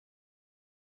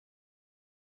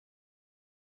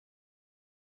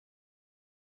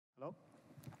Hello.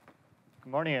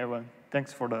 Good morning, everyone.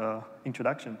 Thanks for the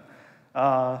introduction.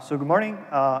 So good morning.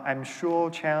 I'm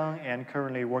Shuo, Chang, and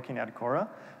currently working at Quora.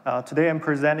 Today I'm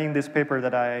presenting this paper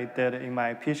that I did in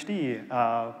my PhD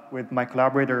with my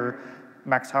collaborator,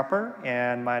 Max Harper,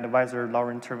 and my advisor,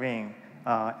 Loren Terveen,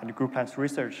 at Group Plans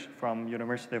Research from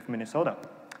University of Minnesota.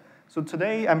 So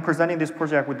today I'm presenting this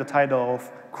project with the title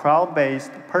of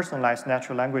Crowd-Based Personalized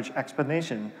Natural Language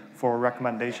Explanation for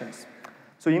Recommendations.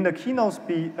 So in the keynote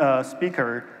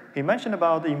speaker, he mentioned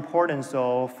about the importance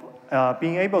of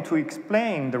being able to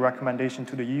explain the recommendation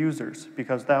to the users,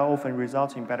 because that often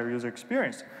results in better user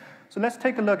experience. So let's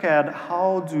take a look at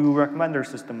how do recommender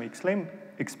systems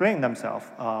explain themselves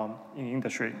in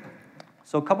industry.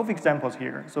 So a couple of examples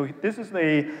here. So this is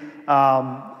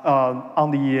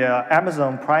on the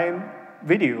Amazon Prime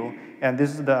Video, and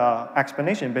this is the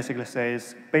explanation. Basically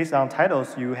says, based on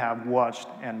titles you have watched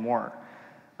and more.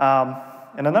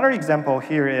 And another example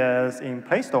here is in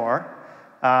Play Store.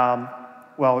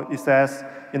 Well, it says,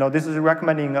 this is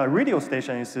recommending a radio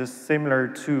station is similar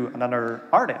to another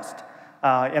artist.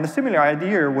 And a similar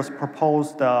idea was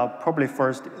proposed probably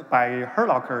first by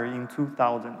Herlocker in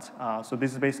 2000. So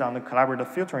this is based on the collaborative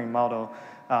filtering model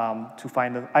to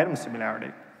find the item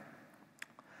similarity.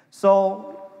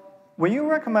 So when you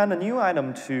recommend a new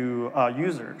item to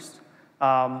users,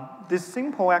 these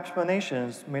simple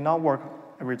explanations may not work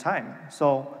every time.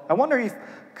 So I wonder if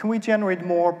can we generate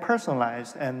more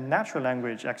personalized and natural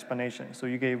language explanations so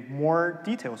you gave more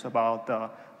details about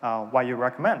why you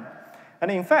recommend.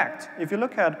 And in fact, if you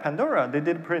look at Pandora, they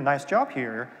did a pretty nice job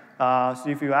here. So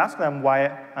if you ask them why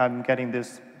I'm getting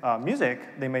this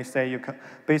music, they may say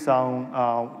based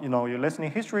on your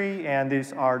listening history, and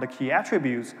these are the key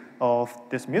attributes of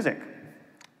this music.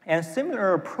 And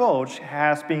similar approach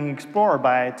has been explored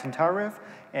by Tintarif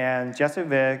and Jesse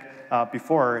Vick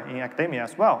before in academia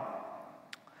as well.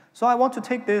 So I want to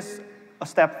take this a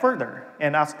step further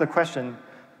and ask the question,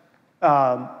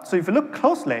 so if you look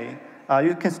closely,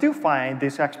 you can still find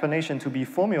this explanation to be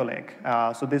formulaic.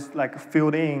 So this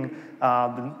filled in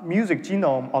the music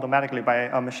genome automatically by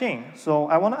a machine. So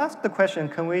I want to ask the question,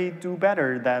 can we do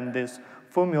better than this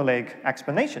formulaic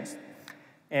explanations?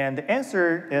 And the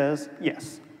answer is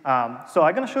yes. So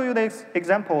I'm going to show you this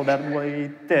example that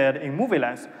we did in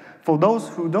MovieLens. For those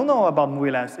who don't know about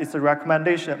MovieLens, it's a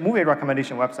movie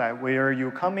recommendation website where you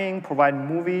come in, provide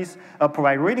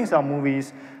ratings on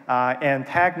movies, and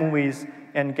tag movies,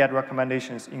 and get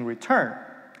recommendations in return.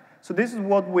 So this is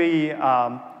what we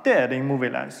did in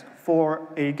MovieLens. For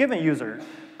a given user,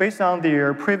 based on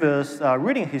their previous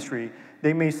reading history,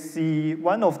 they may see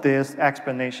one of these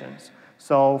explanations.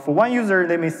 So for one user,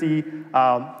 they may see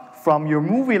from your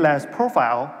MovieLens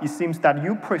profile, it seems that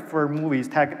you prefer movies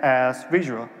tagged as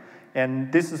visual.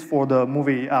 And this is for the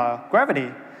movie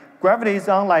Gravity. Gravity is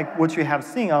unlike what you have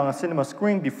seen on a cinema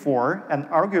screen before, and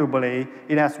arguably,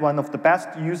 it has one of the best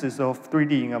uses of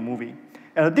 3D in a movie.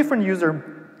 And a different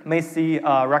user may see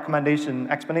a recommendation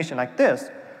explanation like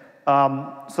this.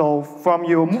 So from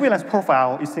your MovieLens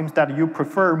profile, it seems that you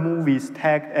prefer movies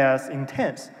tagged as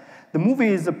intense. The movie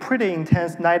is a pretty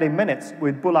intense 90 minutes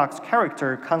with Bullock's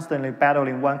character constantly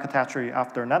battling one catastrophe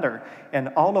after another, and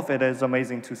all of it is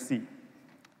amazing to see.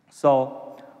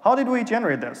 So how did we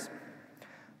generate this?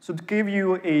 So to give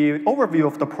you an overview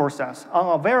of the process,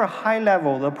 on a very high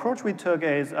level, the approach we took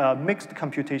is mixed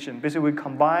computation. Basically, we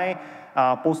combine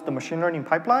both the machine learning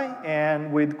pipeline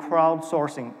and with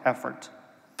crowdsourcing effort.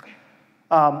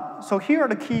 So here are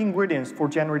the key ingredients for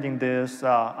generating this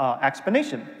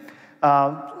explanation.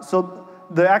 So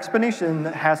the explanation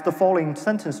has the following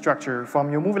sentence structure.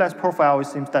 From your MovieLens profile, it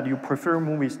seems that you prefer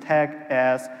movies tagged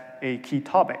as a key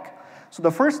topic. So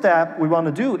the first step we want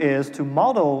to do is to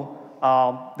model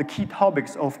the key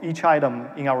topics of each item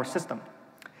in our system.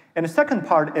 And the second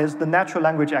part is the natural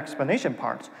language explanation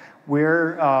part,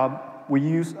 where we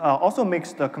use also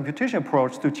mix the computation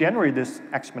approach to generate this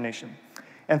explanation.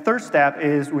 And third step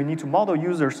is we need to model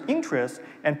users' interests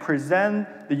and present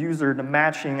the user the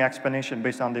matching explanation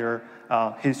based on their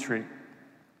history.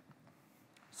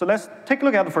 So let's take a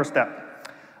look at the first step.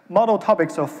 Model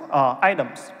topics of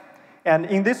items. And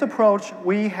in this approach,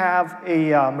 we have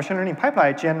a machine learning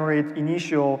pipeline generate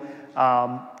initial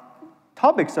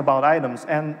topics about items,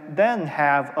 and then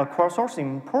have a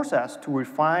crowdsourcing process to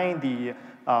refine the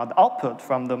output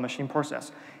from the machine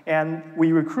process. And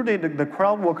we recruited the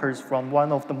crowdworkers from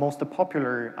one of the most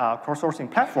popular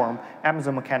crowdsourcing platform,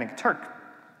 Amazon Mechanic Turk.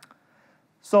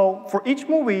 So for each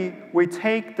movie, we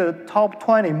take the top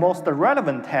 20 most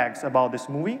relevant tags about this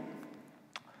movie,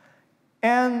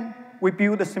 and we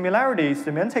build a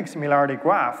semantic similarity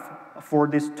graph for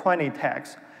these 20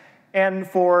 tags. And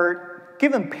for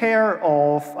given pair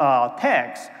of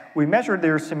tags, we measure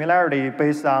their similarity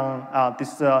based on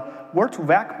this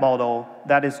word-to-vec model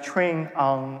that is trained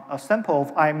on a sample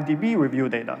of IMDb review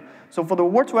data. So for the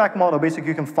word-to-vec model, basically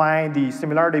you can find the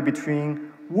similarity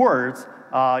between words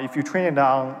if you train it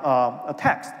on a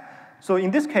text. So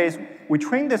in this case, we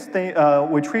train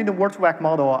the word-to-vec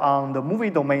model on the movie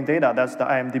domain data, that's the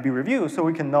IMDb review, so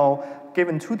we can know,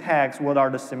 given two tags, what are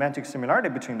the semantic similarity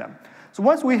between them. So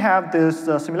once we have this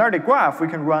similarity graph, we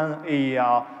can run a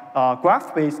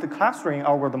graph-based clustering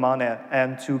algorithm on it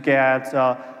and to get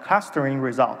clustering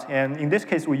result. And in this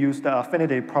case, we used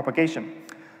affinity propagation.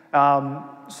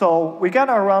 So we got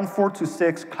around 4 to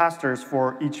 6 clusters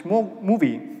for each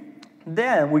movie.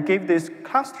 Then we gave this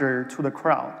cluster to the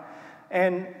crowd.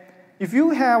 And if you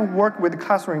have worked with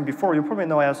clustering before, you probably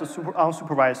know as an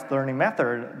unsupervised learning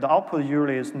method, the output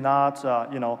usually is not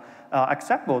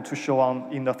acceptable to show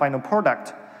in the final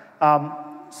product.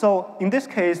 So in this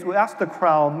case, we asked the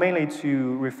crowd mainly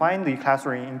to refine the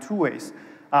clustering in 2 ways.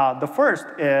 The first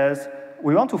is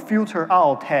we want to filter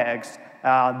out tags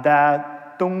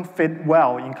that don't fit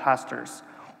well in clusters,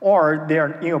 or they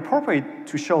are inappropriate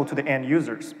to show to the end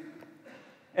users.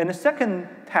 And the second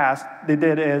task they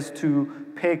did is to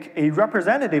pick a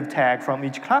representative tag from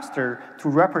each cluster to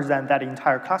represent that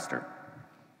entire cluster.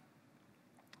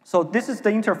 So this is the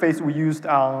interface we used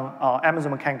on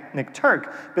Amazon Mechanic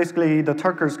Turk. Basically, the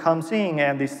Turkers comes in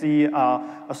and they see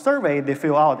a survey they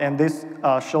fill out, and this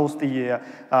shows the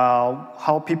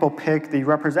how people pick the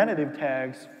representative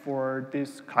tags for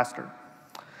this cluster.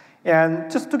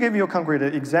 And just to give you a concrete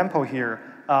example here,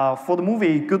 for the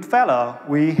movie Goodfella,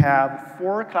 we have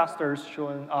 4 clusters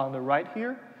shown on the right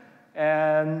here.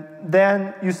 And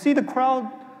then you see the crowd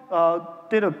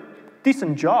did a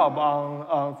decent job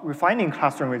on refining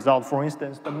clustering results. For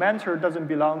instance, the mentor doesn't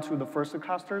belong to the first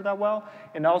cluster that well.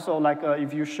 And also, like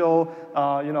if you show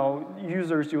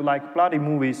users you like bloody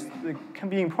movies, it can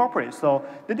be inappropriate. So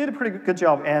they did a pretty good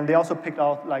job. And they also picked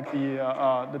out like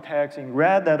the tags in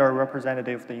red that are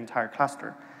representative of the entire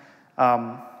cluster.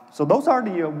 So those are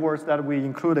the words that we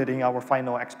included in our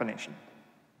final explanation.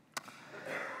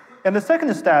 And the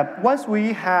second step, once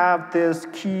we have this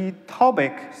key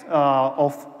topic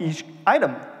of each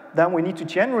item, then we need to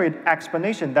generate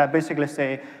explanation that basically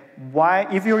say why,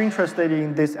 if you're interested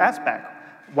in this aspect,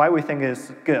 why we think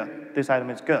it's good, this item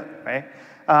is good, right?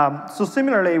 So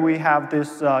similarly, we have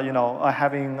this,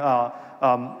 having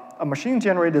a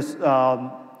machine-generated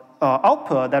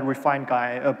output that refined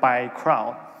by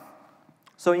crowd.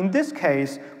 So in this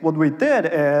case, what we did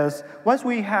is, once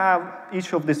we have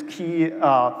each of these key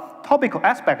topical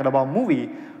aspects about movie,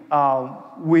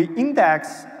 we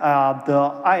index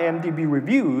the IMDb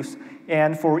reviews,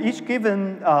 and for each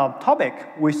given topic,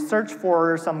 we search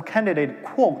for some candidate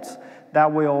quotes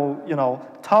that will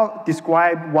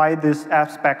describe why this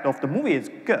aspect of the movie is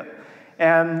good.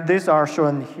 And these are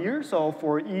shown here. So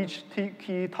for each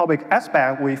key topic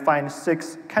aspect, we find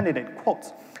 6 candidate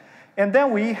quotes. And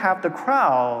then we have the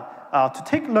crowd to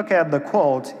take a look at the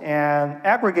quotes and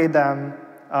aggregate them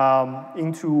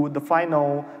into the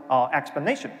final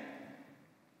explanation.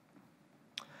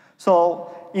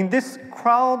 So in this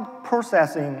crowd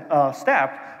processing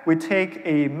step, we take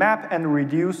a map and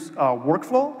reduce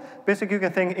workflow. Basically, you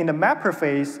can think in the mapper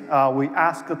phase, we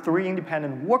ask the 3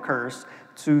 independent workers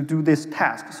to do this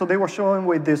task. So they were shown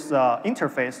with this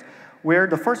interface where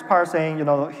the first part saying,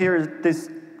 here is this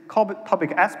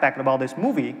topic aspect about this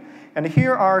movie, and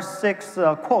here are 6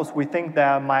 quotes we think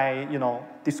that might,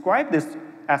 describe this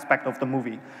aspect of the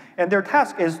movie. And their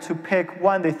task is to pick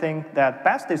one they think that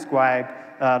best describe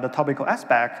the topical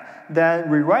aspect, then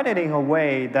rewrite it in a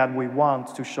way that we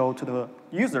want to show to the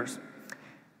users.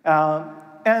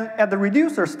 And at the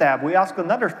reducer step, we ask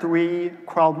another 3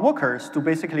 crowd workers to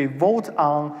basically vote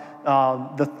on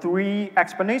the 3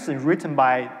 explanations written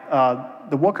by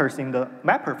the workers in the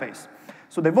mapper phase.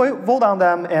 So they vote on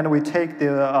them, and we take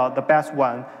the best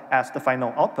one as the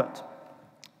final output.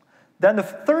 Then the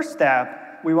third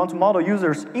step, we want to model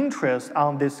users' interest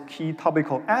on this key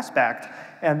topical aspect,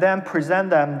 and then present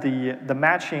them the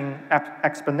matching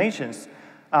explanations.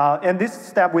 And this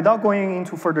step, without going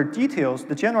into further details,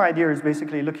 the general idea is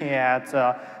basically looking at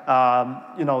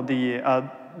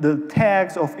the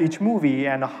tags of each movie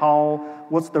and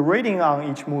what's the rating on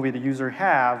each movie the user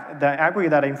have, then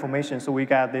aggregate that information so we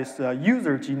got this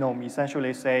user genome,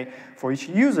 essentially say for each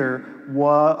user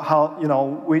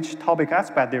which topic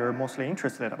aspect they're mostly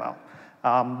interested about.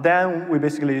 Then we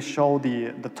basically show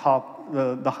the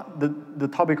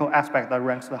topical aspect that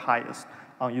ranks the highest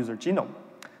on user genome.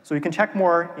 So you can check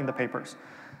more in the papers.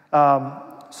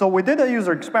 So we did a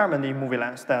user experiment in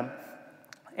MovieLens then.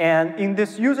 And in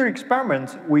this user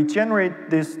experiment, we generate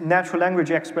these natural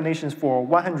language explanations for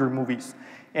 100 movies.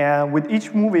 And with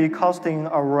each movie costing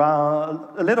around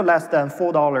a little less than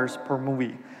 $4 per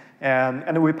movie.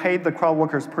 And we paid the crowd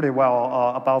workers pretty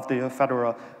well above the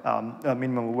federal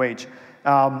minimum wage.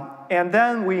 And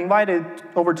then we invited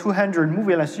over 200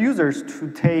 MovieLens users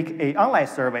to take an online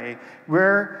survey,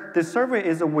 where the survey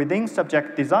is a within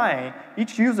subject design.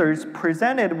 Each user is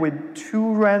presented with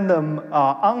 2 random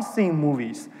unseen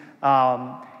movies.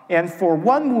 And for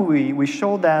one movie, we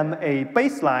show them a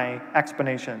baseline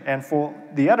explanation. And for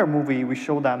the other movie, we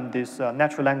show them this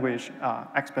natural language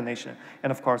explanation.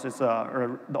 And of course,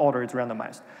 the order is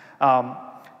randomized.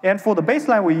 And for the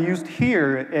baseline we used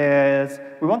here is,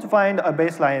 we want to find a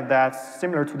baseline that's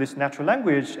similar to this natural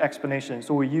language explanation.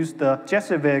 So we used the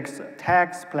Jesevic's tag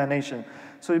explanation.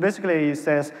 So basically it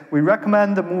says, we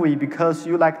recommend the movie because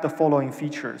you like the following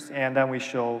features. And then we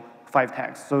show 5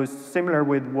 tags. So it's similar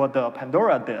with what the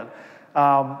Pandora did.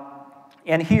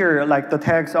 And here, like, the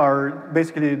tags are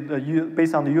basically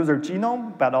based on the user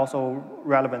genome, but also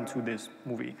relevant to this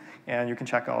movie. And you can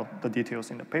check out the details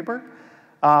in the paper.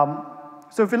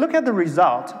 So if you look at the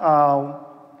result,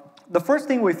 the first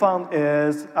thing we found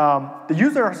is the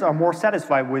users are more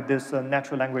satisfied with this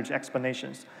natural language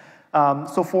explanations.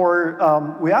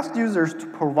 So we asked users to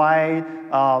provide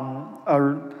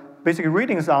basically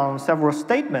readings on several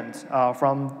statements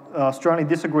from strongly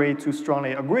disagree to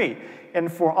strongly agree. And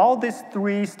for all these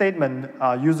 3 statements,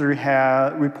 users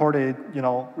had reported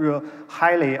real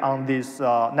highly on these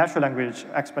natural language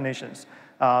explanations.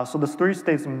 So the 3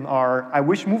 statements are, I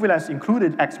wish MovieLens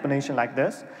included explanation like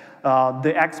this.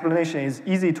 The explanation is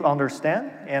easy to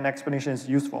understand, and explanation is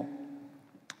useful.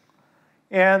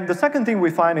 And the second thing we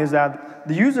find is that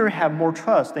the user have more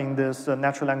trust in this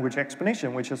natural language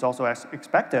explanation, which is also as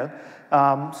expected.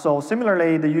 So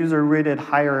similarly, the user rated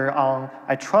higher on,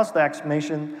 I trust the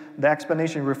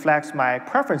explanation reflects my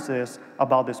preferences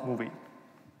about this movie.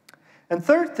 And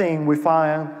third thing we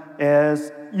find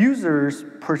is users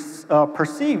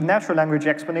perceive natural language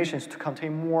explanations to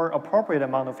contain more appropriate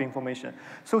amount of information.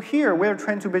 So here, we're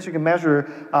trying to basically measure,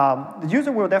 the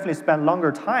user will definitely spend longer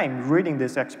time reading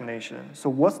this explanation. So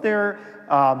what's their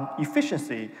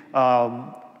efficiency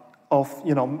of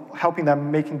helping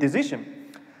them making decision?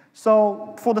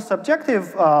 So for the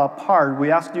subjective part, we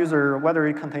asked user whether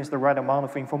it contains the right amount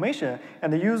of information,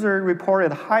 and the user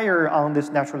reported higher on this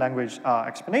natural language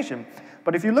explanation.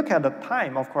 But if you look at the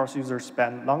time, of course, users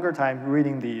spend longer time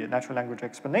reading the natural language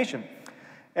explanation.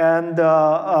 And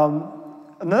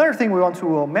another thing we want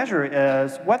to measure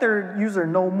is whether users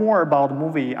know more about the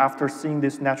movie after seeing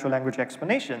this natural language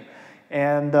explanation.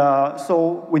 And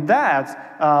so with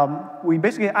that, we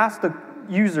basically asked the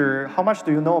user, how much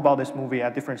do you know about this movie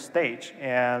at different stage?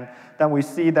 And then we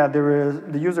see that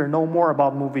the user know more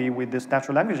about movie with this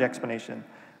natural language explanation.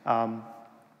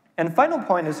 And final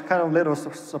point is kind of little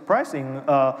surprising,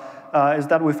 is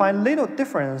that we find little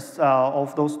difference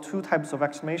of those 2 types of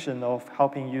explanation of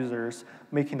helping users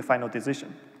making the final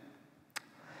decision.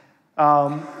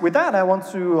 With that, I want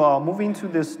to move into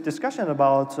this discussion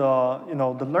about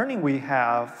the learning we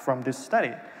have from this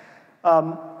study.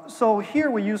 So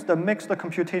here we use the mixed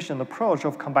computation approach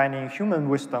of combining human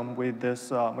wisdom with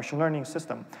this machine learning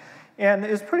system. And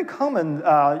it's pretty common,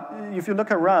 if you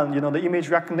look around, the image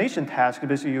recognition task,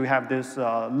 basically you have this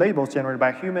labels generated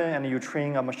by human, and you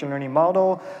train a machine learning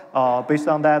model based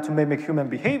on that to mimic human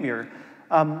behavior.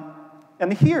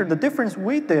 And here, the difference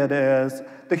we did is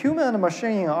the human and the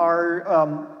machine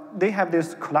are, they have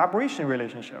this collaboration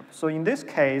relationship. So in this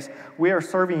case, we are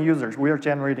serving users, we are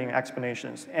generating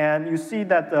explanations. And you see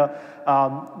that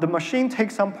the machine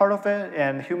takes some part of it,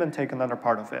 and human take another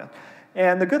part of it.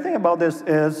 And the good thing about this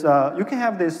is you can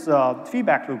have this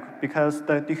feedback loop, because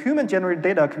the human-generated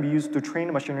data can be used to train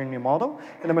a machine learning model,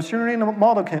 and the machine learning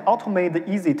model can automate the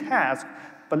easy task,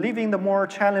 but leaving the more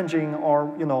challenging or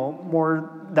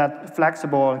more that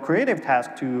flexible and creative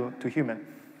task to human.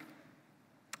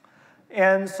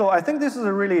 And so I think this is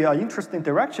a really interesting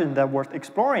direction that worth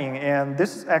exploring. And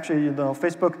this actually,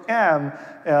 Facebook M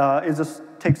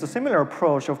takes a similar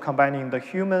approach of combining the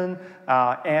human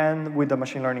and with the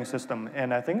machine learning system.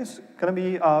 And I think it's going to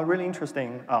be a really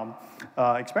interesting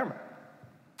experiment.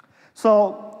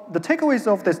 So the takeaways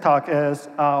of this talk is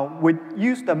we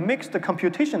used a mixed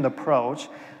computation approach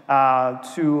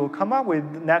to come up with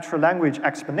natural language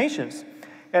explanations.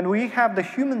 And we have the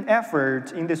human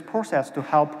effort in this process to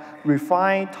help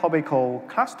refine topical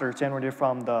clusters generated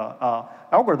from the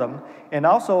algorithm, and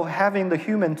also having the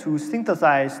human to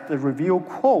synthesize the review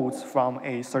quotes from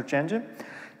a search engine.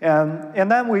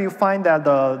 And then we find that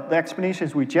the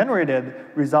explanations we generated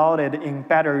resulted in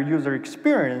better user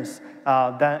experience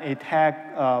than a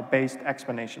tag-based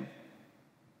explanation.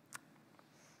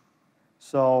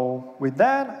 So with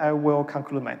that, I will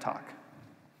conclude my talk.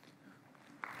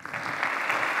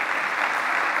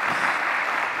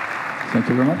 Thank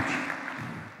you very much.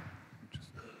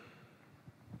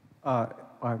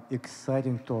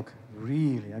 Exciting talk,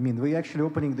 really. I mean, we're actually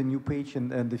opening the new page in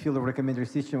the field of recommender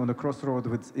system on the crossroad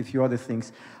with a few other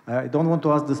things. I don't want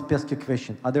to ask the specific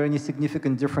question. Are there any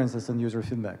significant differences in user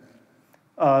feedback?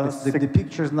 The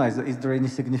picture is nice. Is there any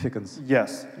significance?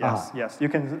 Yes, yes, yes. You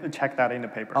can check that in the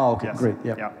paper. Oh, okay, yes. great,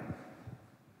 yeah.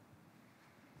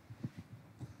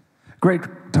 Great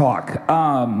talk.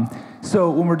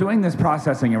 So when we're doing this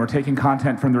processing and we're taking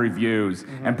content from the reviews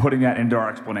and putting that into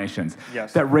our explanations,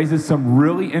 that raises some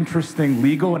really interesting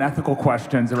legal and ethical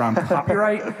questions around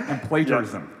copyright and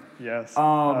plagiarism. Yes.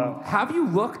 Have you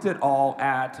looked at all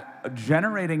at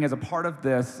generating as a part of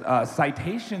this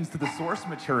citations to the source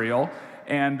material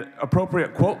and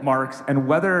appropriate quote marks, and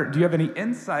do you have any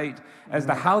insight as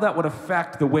to how that would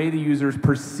affect the way the users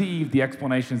perceive the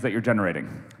explanations that you're generating?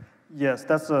 Yes,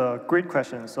 that's a great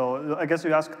question. So I guess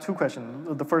you asked two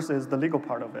questions. The first is the legal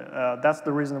part of it. That's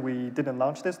the reason we didn't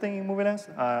launch this thing in MovieLens,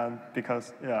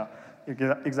 because, yeah, you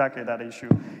get exactly that issue.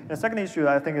 The second issue,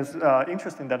 I think, is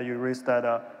interesting that you raised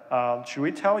that, should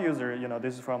we tell user,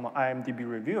 this is from IMDb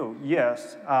review?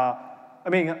 Yes. I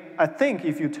mean, I think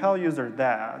if you tell user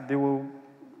that, they will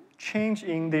change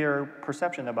in their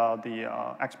perception about the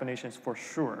explanations for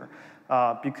sure.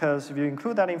 Because if you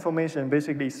include that information,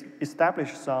 basically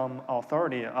establish some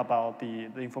authority about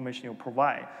the information you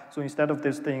provide. So instead of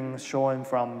this thing showing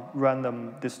from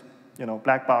random, this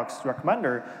black box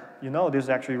recommender, this is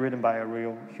actually written by a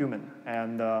real human.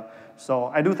 And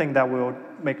so I do think that will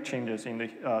make changes in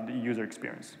the user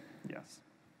experience. Yes.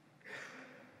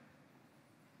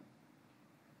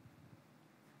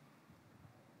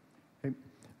 Hey,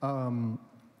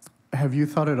 have you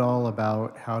thought at all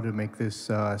about how to make this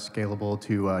scalable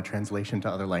to translation to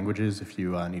other languages if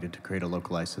you needed to create a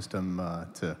localized system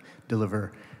to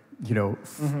deliver,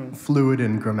 fluid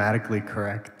and grammatically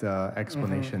correct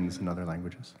explanations in other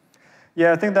languages?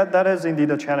 Yeah, I think that is indeed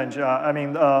a challenge. I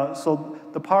mean, so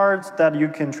the parts that you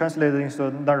can translate into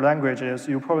another language is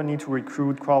you probably need to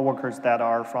recruit crowd workers that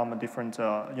are from a different,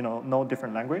 know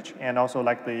different language, and also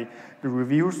like the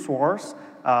review source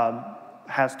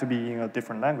has to be in a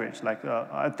different language. Like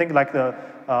I think like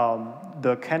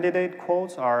the candidate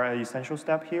quotes are an essential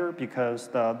step here because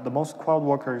the most crowd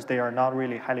workers, they are not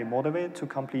really highly motivated to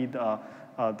complete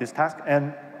this task,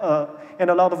 and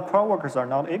a lot of crowd workers are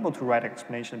not able to write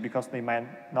explanation because they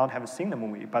might not have seen the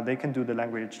movie, but they can do the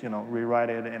language, rewrite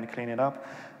it and clean it up.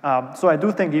 So I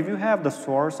do think if you have the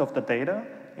source of the data,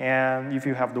 and if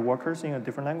you have the workers in a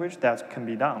different language, that can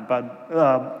be done. But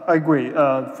I agree,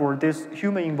 for this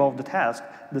human-involved task,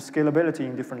 the scalability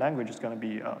in different languages is going to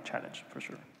be a challenge, for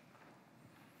sure.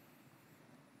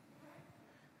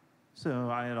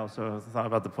 So I had also thought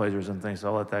about the plagiarism thing, so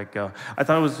I'll let that go. I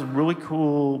thought it was really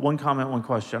cool, one comment, one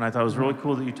question. I thought it was really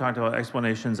cool that you talked about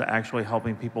explanations actually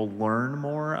helping people learn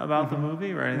more about the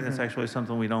movie, right? That's actually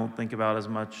something we don't think about as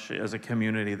much as a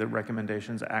community, that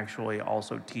recommendations actually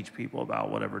also teach people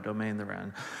about whatever domain they're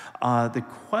in. The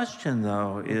question,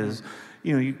 though, is,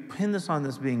 you pin this on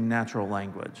this being natural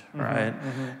language, right?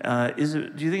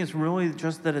 Do you think it's really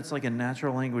just that it's like a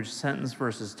natural language sentence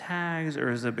versus tags,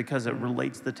 or is it because it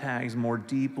relates the tags more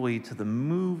deeply to the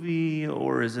movie,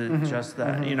 or is it just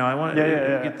that, I want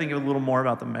to think a little more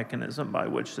about the mechanism by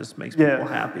which this makes people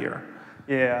happier.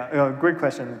 Yeah, great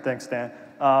question. Thanks, Dan.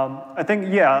 I think,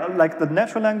 like the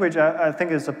natural language, I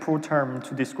think is a poor term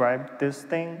to describe this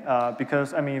thing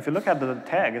because, I mean, if you look at the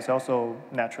tag, it's also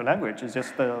natural language. It's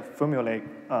just the formulaic,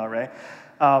 right?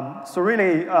 So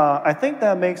really, I think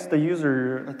that makes the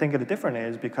user think it differently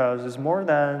is because it's more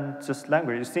than just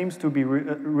language. It seems to be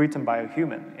written by a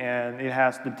human, and it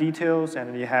has the details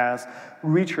and it has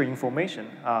richer information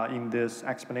in this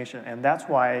explanation, and that's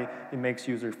why it makes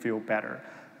user feel better.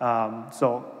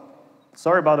 So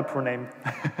sorry about the poor name.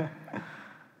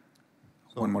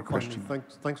 One more question.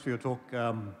 Thanks for your talk.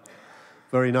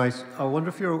 Very nice. I wonder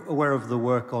if you're aware of the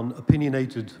work on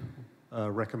opinionated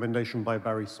recommendation by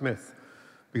Barry Smith,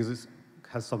 because it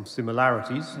has some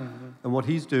similarities. And what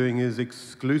he's doing is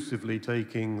exclusively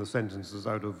taking the sentences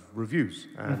out of reviews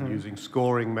and using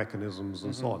scoring mechanisms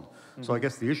and so on. So I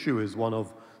guess the issue is one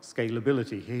of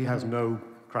scalability. He has no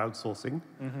crowdsourcing,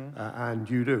 and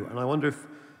you do. And I wonder if,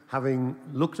 having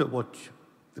looked at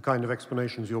the kind of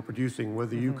explanations you're producing,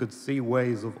 whether you could see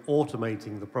ways of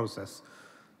automating the process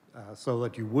so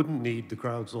that you wouldn't need the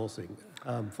crowdsourcing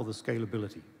for the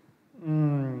scalability?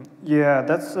 Yeah,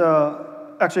 that's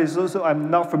actually, so I'm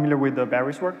not familiar with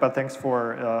Barry's work, but thanks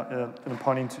for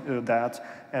pointing to that,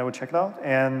 and we'll check it out.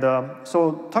 And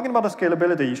so talking about the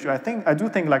scalability issue, I do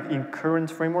think like in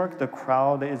current framework, the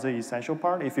crowd is the essential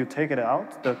part. If you take it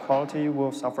out, the quality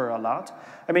will suffer a lot.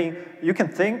 I mean, you can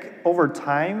think over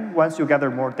time, once you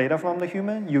gather more data from the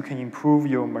human, you can improve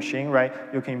your machine, right?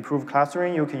 You can improve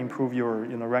clustering, you can improve your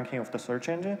ranking of the search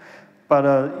engine. But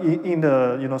in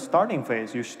the starting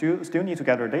phase, you still need to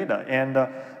gather data. And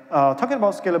talking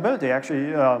about scalability,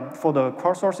 actually, for the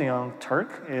crowdsourcing on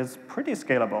Turk is pretty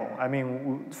scalable. I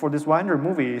mean, for this 100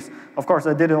 movies, of course,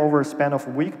 I did it over a span of a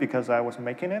week because I was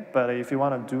making it. But if you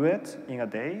want to do it in a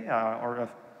day or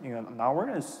in an hour,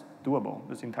 it's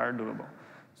doable. It's entirely doable.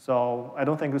 So I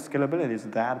don't think the scalability is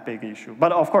that big issue.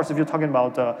 But of course, if you're talking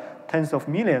about tens of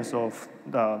millions of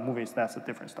movies, that's a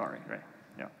different story, right?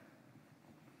 Yeah.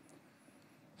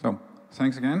 So,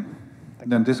 thanks again.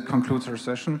 Then this concludes our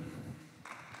session.